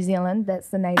 That is New Zealand. That's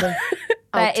the native.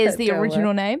 That is the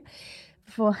original name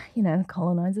for,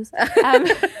 colonizers.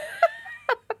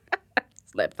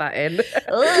 Slip that in.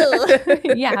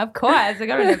 Yeah, of course. I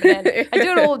got to nip it in. I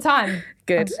do it all the time.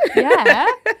 Good. Yeah.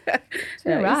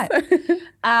 You're Nice.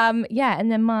 right. Yeah, and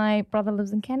then my brother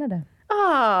lives in Canada.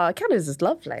 Ah, Canada's is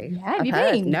lovely. Yeah, have you I've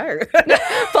heard. been? No.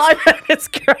 But I've heard it's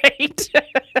great.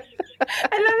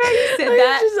 I love how you said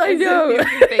that. I know.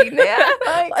 Been there.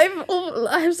 Like,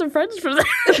 I have some friends from there.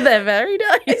 They're very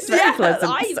nice. Very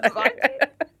pleasant.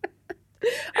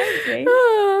 Okay.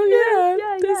 Oh, yeah.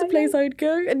 Yeah, There's a place I'd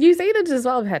go. And New Zealand as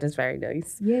well, I've heard, is very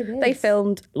nice. Yeah, it is. They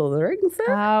filmed Lord of the Rings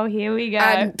there. Oh, here we go.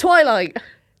 And Twilight.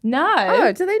 No.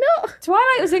 Oh, do they not?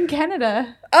 Twilight was in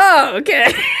Canada. Oh,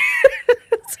 okay.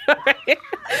 Sorry.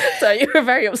 So you were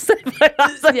very upset by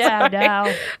that. So Yeah, sorry.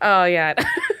 no. Oh, yeah.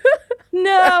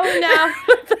 No.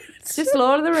 It's just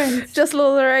Lord of the Rings. Just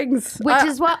Lord of the Rings. Which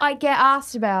is what I get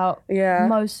asked about Yeah.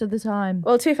 most of the time.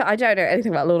 Well, to be fair, I don't know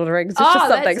anything about Lord of the Rings. It's Oh, just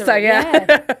something. that's So, yeah.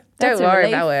 Don't That's a worry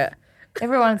relief. about it.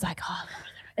 Everyone's like, oh, Lord of the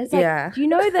Rings. It's like, Yeah. do you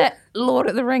know that Lord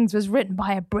of the Rings was written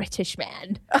by a British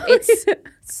man? It's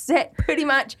set pretty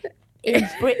much in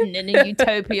Britain in a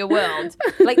utopia world.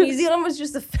 Like New Zealand was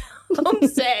just a film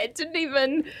set. It didn't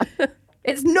even...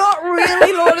 It's not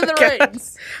really Lord of the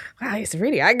Rings. Wow, he's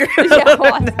really angry. Yeah,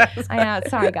 I know.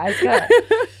 Sorry, guys.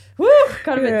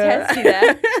 Got a bit testy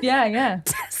there. Yeah.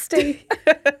 Testy.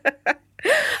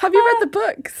 Have you read the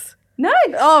books? No.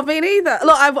 Oh, me neither.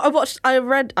 Look, I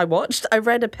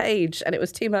read a page and it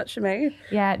was too much for me.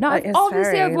 Yeah. No, Like, it's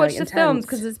obviously very, I've watched like, the films intense.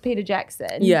 because it's Peter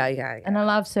Jackson. Yeah. And I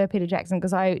love Sir Peter Jackson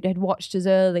because I had watched his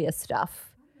earlier stuff.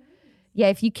 Yeah,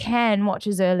 if you can watch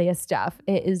his earlier stuff,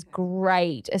 it is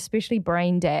great, especially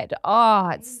Brain Dead. Oh,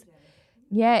 it's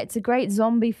a great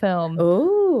zombie film.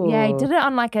 Oh. Yeah, he did it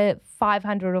on like a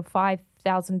 $500 or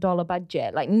 $5,000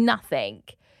 budget, like nothing.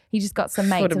 He just got some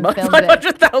mates and filmed it.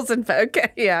 500,000 for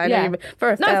okay. Yeah, I know Yeah. you mean. For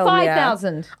a No, film.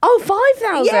 5,000. Yeah. Oh,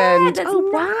 5,000. Yeah, that's oh,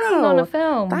 nothing wow. on a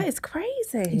film. That is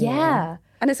crazy. Yeah.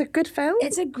 And it's a good film.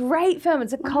 It's a great film.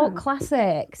 It's a cult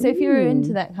classic. So if you're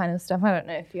into that kind of stuff, I don't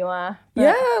know if you are. but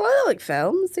yeah, I like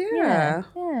films. Yeah.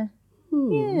 Yeah.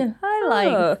 Yeah, I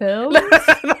like films.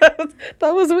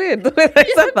 That was weird the way they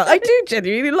said that. I do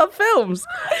genuinely love films.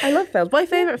 I love films. My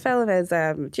favourite film is,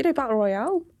 do you know Battle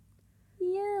Royale?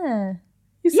 Yeah.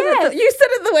 You said, Yes. you said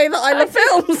it the way that I love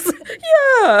films.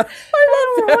 Yeah.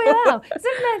 I love films. Royale. Isn't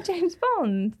that James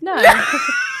Bond? No.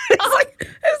 It's like,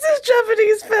 it's this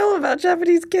Japanese film about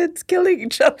Japanese kids killing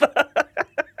each other.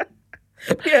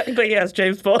 Yeah, but yes,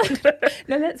 James Bond.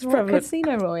 No, that's prevalent.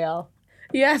 Casino Royale.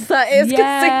 Yes, that is Yeah.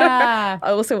 Casino.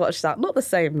 I also watched that. Not the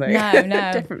same though.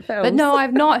 No. Different films. But no,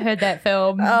 I've not heard that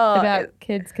film Oh, about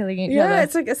kids killing each Yeah, other.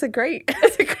 it's a great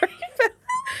film.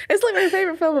 It's like my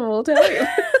favourite film of all time.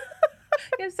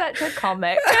 You're such a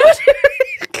comic.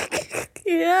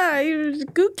 Yeah, you're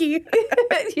gooky.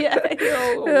 Yeah,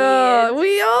 you're weird. Oh,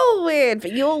 we all weird,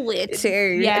 but you're weird too.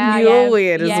 Yeah, and you're yeah.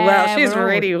 weird as Yeah, well. She's we're all-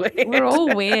 really weird. We're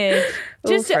all weird.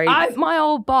 All Just freaks. my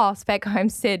old boss back home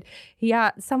said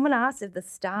someone asked if the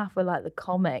staff were like the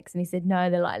comics, and he said no,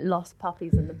 they're like lost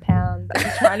puppies in the pound.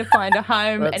 They're trying to find a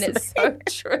home, and it's so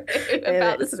true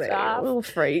about the staff. All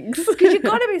freaks. Because you've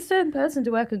got to be a certain person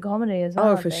to work in comedy as well.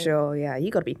 Oh, I for think. sure. Yeah, you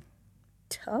got to be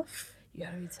tough. You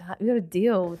got to be tough. You got to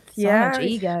deal with so much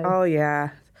ego. Oh yeah,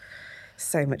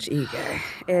 so much ego.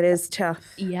 It is tough.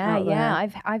 Yeah, out yeah.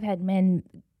 there. I've had men,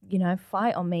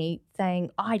 fight on me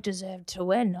saying I deserved to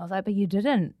win. I was like, but you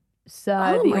didn't. So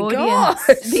Oh the my audience,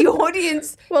 gosh. the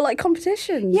audience. Well, like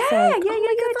competitions. Yeah, like, yeah, oh yeah.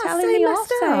 my You're God, that's telling so me off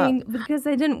messed up. saying because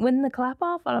they didn't win the clap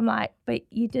off, and I'm like, but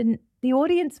you didn't. The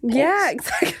audience. Picked. Yeah,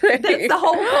 exactly. That's the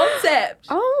whole concept.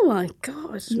 Oh my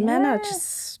gosh, men are Yeah.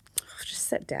 just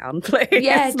sit down, please.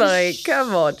 Yeah, It's just like,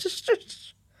 come on, just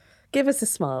give us a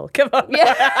smile. Come on.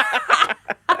 Yeah.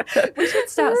 We should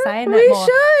start saying that We more.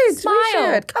 should. Smile. We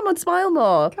should. Come on, smile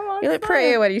more. Come on, you look smile.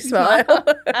 prettier when you smile.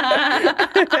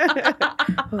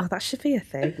 Oh, that should be a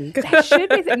thing.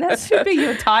 That should be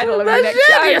your title of your That next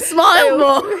should be show. a smile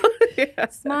more. Yeah.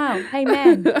 Smile. Hey,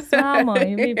 man. Smile more.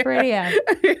 You'll be prettier.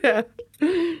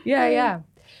 Yeah.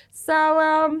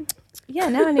 So,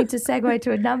 now I need to segue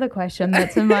to another question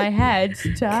that's in my head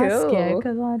to ask you Cool.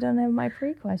 because I don't have my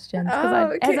pre-questions. Oh,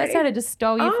 Because as I okay. said, I just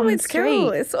stole you from the it's street. cool.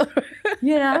 It's all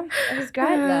It was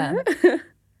great there.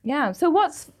 Yeah. So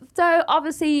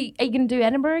obviously, are you going to do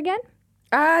Edinburgh again?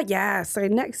 Yeah. So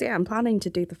next year I'm planning to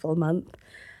do the full month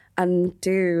and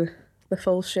do the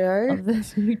full show. Of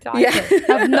this new title.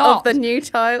 Yeah, Of not. of the new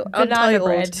title. Banana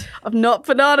bread. Of not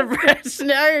banana bread.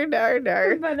 No.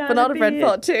 Banana Banana bread beard.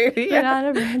 part 2. Yeah.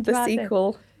 Banana bread The part two.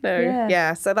 sequel. No.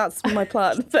 Yeah. So that's my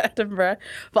plan for Edinburgh.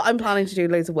 But I'm planning to do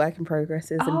loads of work in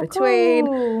progresses in between.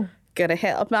 Cool. Gonna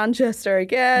hit up Manchester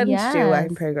again to do work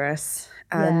in progress.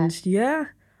 And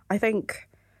I think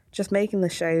just making the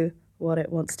show what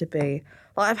it wants to be.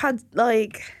 Like, I've had,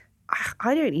 like,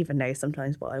 I don't even know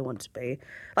sometimes what I want to be.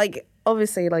 Like,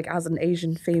 obviously, like, as an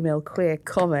Asian female queer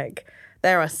comic,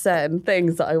 there are certain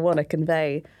things that I want to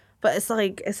convey. But it's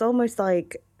like, it's almost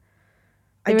like...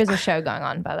 There is a show going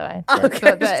on, by the way. That's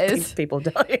Okay, what that is. People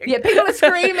dying. Yeah, people are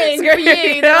screaming for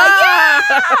you. They're like,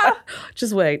 yeah!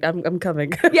 Just wait, I'm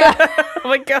coming. Yeah. Oh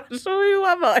my gosh, who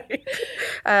am I?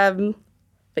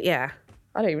 But yeah,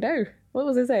 I don't even know. What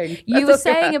was I saying? You were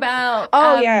saying about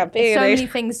so many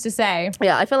things to say.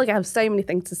 Yeah, I feel like I have so many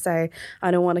things to say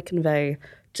and I want to convey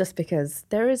just because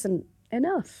there isn't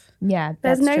enough. Yeah,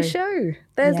 there's no true. show.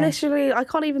 There's literally, I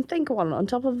can't even think of one on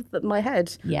top of my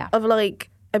head. Yeah. Of like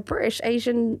a British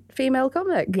Asian female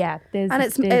comic. Yeah, and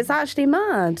it's actually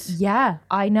mad. Yeah,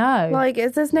 I know. Like,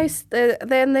 there's no,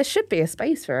 then there should be a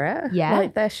space for it. Yeah,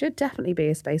 like there should definitely be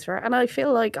a space for it, and I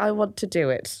feel like I want to do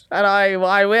it, and I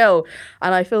will,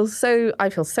 and I feel so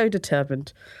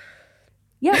determined.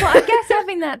 Yeah, well, I guess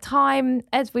having that time,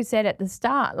 as we said at the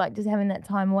start, like just having that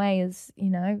time away is, you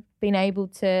know, being able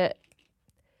to.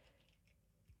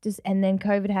 Just and then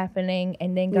COVID happening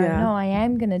and then going, no, I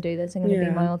am going to do this. I'm going to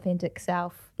be my authentic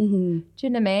self. Mm-hmm. Do you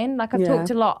know what I mean? Like I've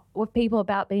talked a lot with people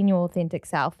about being your authentic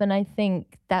self, and I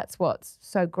think that's what's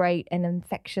so great and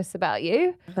infectious about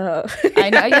you. Oh. I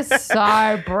know you're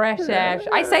so British.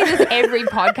 I say this every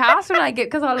podcast when I get,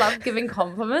 because I love giving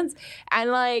compliments,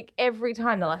 and like every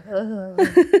time they're like, ugh.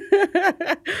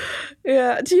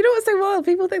 Yeah. Do you know what's so wild?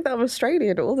 People think that I'm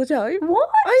Australian all the time. What?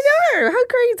 I know. How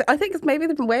crazy. I think it's maybe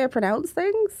the way I pronounce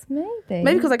things. Maybe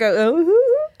because I go, oh,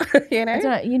 you know. I don't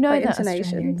know. You know like that Australia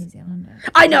intonations. and New Zealander.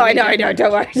 I know.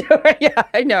 Don't worry. Yeah,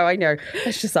 I know.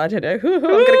 It's just, I don't know.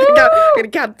 I'm gonna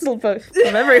cancel from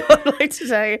everyone like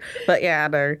today. But yeah,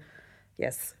 no.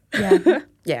 Yes. Yeah.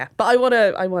 Yeah. But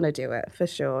I wanna do it for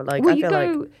sure. Like, Will I you feel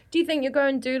go? like. Do you think you're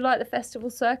going to do like the festival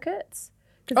circuits?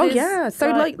 Oh yeah.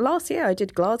 So like last year I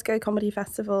did Glasgow Comedy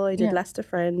Festival. I did Leicester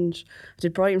Fringe. I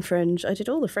did Brighton Fringe. I did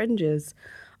all the fringes.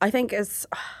 I think it's.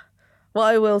 What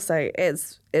I will say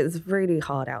is it's really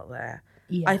hard out there.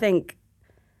 Yeah. I think.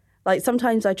 Like,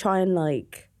 sometimes I try and,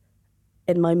 like,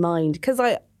 in my mind, because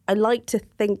I like to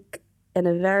think in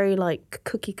a very, like,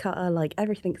 cookie cutter, like,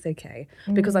 everything's okay,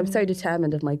 because I'm so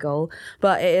determined of my goal.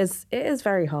 But it is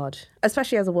very hard,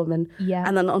 especially as a woman. Yeah.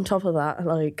 And then on top of that,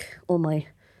 like, all my,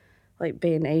 like,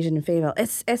 being Asian and female,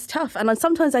 it's tough. And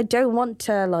sometimes I don't want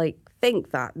to, like, think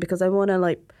that, because I want to,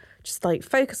 like, just, like,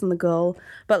 focus on the goal.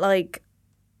 But, like,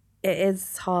 it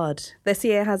is hard. This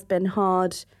year has been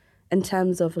hard in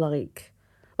terms of, like,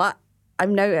 I've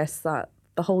noticed that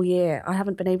the whole year I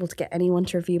haven't been able to get anyone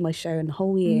to review my show in the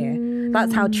whole year.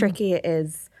 That's how tricky it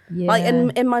is. Yeah. Like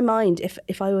in my mind,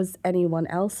 if I was anyone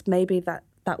else, maybe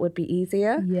that would be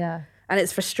easier. Yeah. And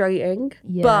it's frustrating.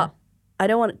 Yeah. But I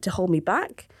don't want it to hold me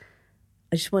back.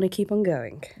 I just want to keep on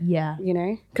going. Yeah. You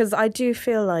know? Because I do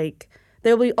feel like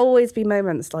there will always be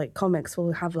moments like comics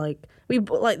will have like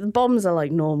the bombs are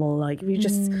like normal. Like you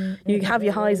have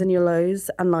your highs and your lows,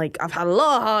 and like I've had a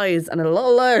lot of highs and a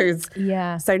lot of lows.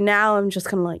 Yeah. So now I'm just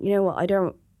kind of like, you know what? I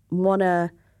don't want to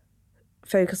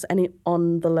focus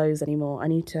on the lows anymore. I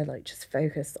need to like just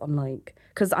focus on like,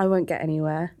 because I won't get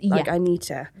anywhere. Like I need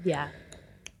to. Yeah.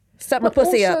 Set my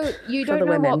pussy also, up. You for don't the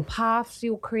know women. what paths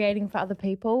you're creating for other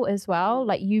people as well.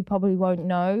 Like you probably won't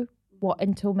know what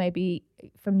until maybe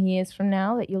from years from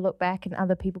now that you look back and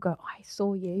other people go, I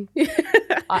saw you.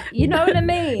 You know what I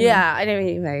mean? Yeah, I know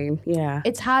what you mean. Yeah.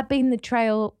 It's hard being the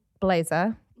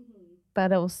trailblazer,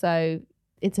 but also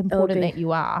it's important that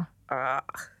you are.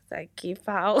 Thank you,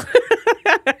 pal.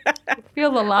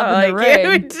 Feel the love in the room. Yeah,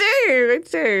 we do.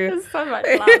 There's so much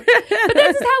love. But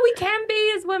this is how we can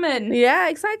be as women. Yeah,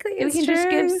 exactly. We can just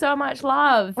give so much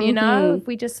love, you know, if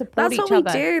we just support each other.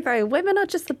 That's what we do, though. Women are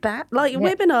just the best. Like,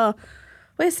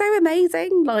 we're so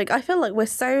amazing. Like, I feel like we're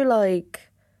so, like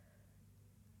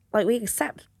we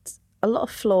accept a lot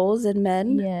of flaws in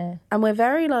men. Yeah. And we're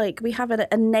very, like, we have an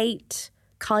innate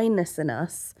kindness in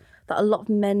us that a lot of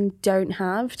men don't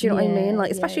have. Do you know what I mean?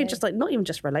 Like, especially just like, not even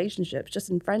just relationships, just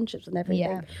in friendships and everything.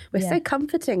 Yeah. We're so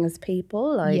comforting as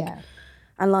people. Like,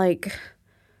 and like,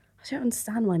 I don't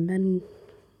understand why men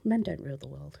don't rule the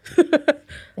world.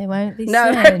 They won't be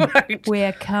No, soon. they won't.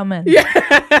 We're coming. Yeah.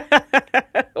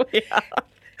 We are.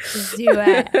 Just do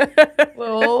it.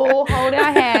 We'll all hold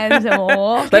our hands and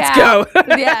walk Let's out. go.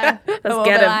 Yeah. Let's we'll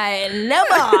get be him. like, no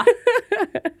more.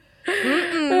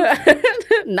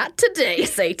 Not today,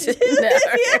 Satan.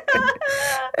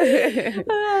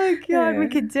 Oh God, we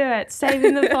could do it.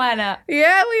 Saving the planet.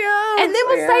 Yeah, we are. And then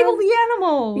we'll save all the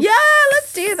animals. Yeah,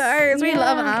 let's do those. We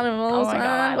love animals. Oh my God,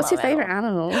 I What's your love favorite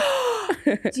animal?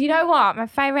 Do you know what? My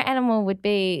favorite animal would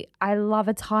be, I love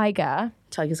a tiger.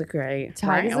 Tigers are great.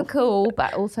 Tigers Wow. are cool,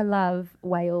 but I also love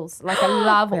whales. Like I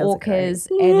love Whales are orcas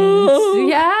great.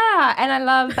 and and I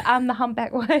love the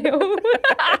humpback whale.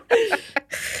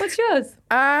 What's yours?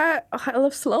 I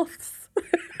love sloths.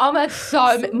 Oh, that's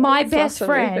so. My best Sloths are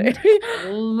friend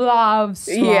loves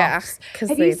sloths. Yeah, 'cause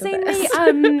Have they're you the seen best.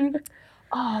 the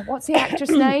what's the actress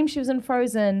name? She was in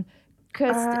Frozen.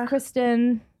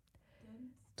 Kristen.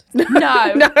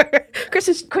 No, No,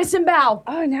 Kristen. Kristen Bell.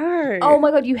 Oh no. Oh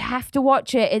my God, you have to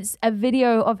watch it. It's a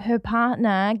video of her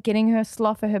partner getting her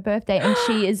sloth for her birthday, and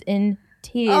she is in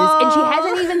tears. And she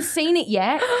hasn't even seen it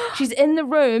yet. She's in the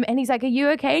room, and he's like, "Are you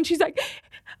okay?" And she's like,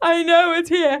 "I know it's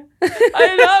here.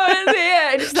 I know it's here."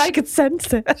 And she's I like, could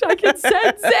sense it. I can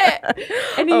sense it.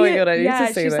 And Oh my God, I need to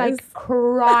see she's this. like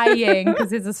crying because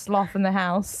there's a sloth in the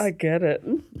house. I get it.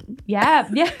 Yeah.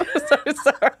 I'm so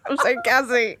sorry. I'm so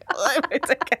gassy. I'm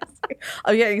so gassy.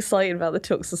 I'm getting excited about the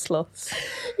talks of sloths.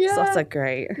 Yeah. Sloths are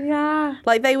great. Yeah.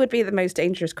 Like they would be the most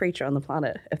dangerous creature on the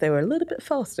planet if they were a little bit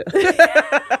faster. Do you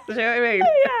know what I mean?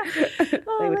 Yeah.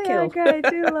 Oh, would they kill. are great. I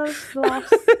do love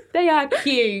sloths. They are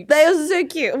cute. They are so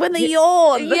cute when they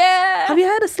yawn. Yeah. Have you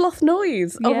heard a sloth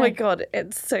noise? Oh Yeah. my God,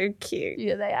 it's so cute.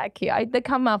 Yeah, they are cute. They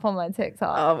come up on my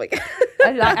TikTok. Oh my God.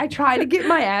 I try to get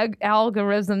my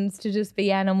algorithms to just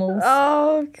be animals.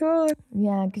 Oh God.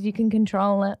 Yeah, because you can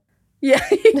control it. Yeah,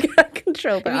 you can't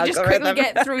control the You just quickly algorithm.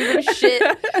 get through the shit.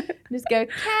 Just go,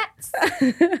 cats.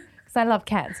 Because I love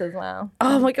cats as well.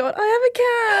 Oh my God, I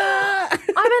have a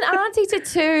cat. I'm an auntie to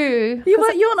two. You're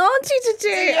an auntie to do.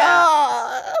 Yeah.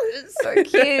 Oh. So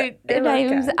cute. Their I love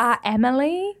names cats. are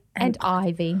Emily and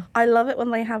Ivy. I love it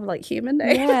when they have like human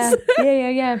names.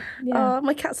 Yeah. Oh,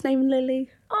 my cat's named Lily.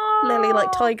 Oh, Lily,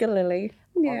 like Tiger Lily.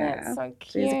 Yeah. that's so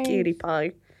cute. She's a cutie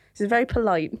pie. She's very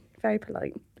polite. Very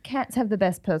polite. Cats have the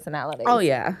best personalities. Oh,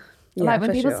 yeah. Yeah, like when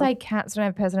for people sure. say cats don't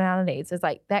have personalities, it's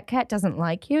like that cat doesn't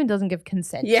like you and doesn't give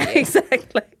consent. Yeah, to you.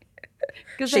 exactly.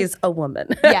 'Cause She's a woman.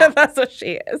 Yeah. That's what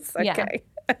she is. Yeah. Okay.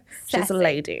 She's a Sassy.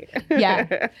 lady.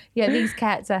 yeah. These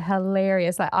cats are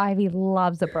hilarious. Like Ivy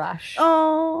loves a brush,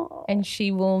 Oh. and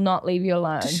she will not leave you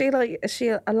alone. Is she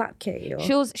a lap kitty? Or?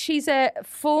 She's a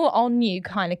full on you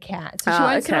kind of cat. So she Oh,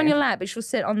 won't sit on okay. your lap, but she'll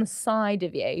sit on the side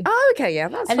of you. Oh, okay, yeah,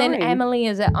 that's And fine. then Emily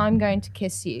is I'm going to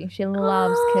kiss you. She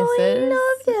loves Oh, kisses. I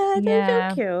love that. Yeah. They're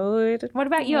so cute. What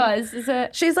about yours? Is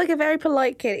it? She's like a very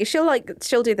polite kitty.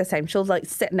 She'll do the same. She'll like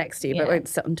sit next to you, but Yeah. won't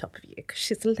sit on top of you because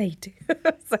she's a lady.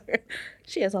 So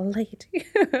she is a lady.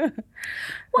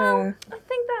 Well, I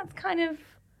think that's kind of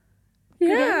good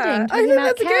yeah, ending. I talking think about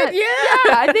that's cats. good.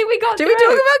 Yeah. I think we got. Do we talk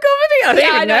through. about comedy? I don't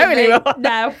Yeah, even know don't anymore. think-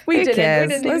 No, we Who didn't. cares?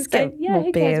 We didn't Let's even say, get yeah, more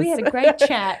who cares? We beers. had a great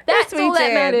chat. That's all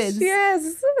that matters.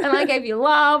 Yes. And I gave you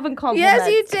love and compliments. Yes,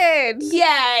 you did.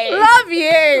 Yay. Love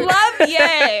you. Love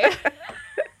you.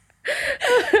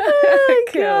 Oh,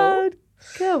 God.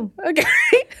 Cool. Okay.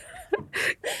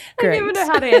 I don't even know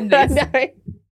how to end this. No.